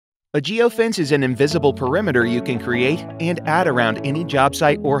A geofence is an invisible perimeter you can create and add around any job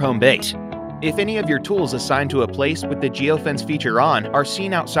site or home base. If any of your tools assigned to a place with the geofence feature on are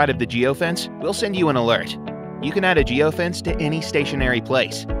seen outside of the geofence, we'll send you an alert. You can add a geofence to any stationary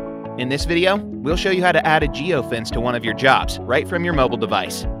place. In this video, we'll show you how to add a geofence to one of your jobs right from your mobile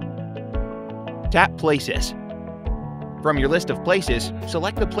device. Tap Places. From your list of places,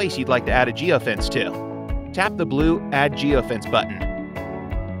 select the place you'd like to add a geofence to. Tap the blue Add Geofence button.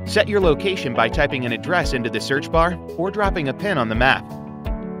 Set your location by typing an address into the search bar or dropping a pin on the map.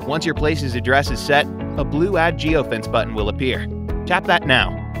 Once your place's address is set, a blue Add Geofence button will appear. Tap that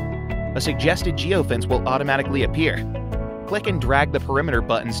now. A suggested geofence will automatically appear. Click and drag the perimeter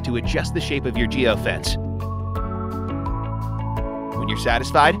buttons to adjust the shape of your geofence. When you're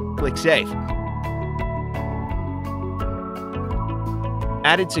satisfied, click Save.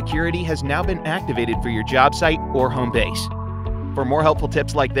 Added security has now been activated for your job site or home base. For more helpful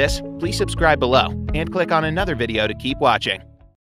tips like this, please subscribe below and click on another video to keep watching.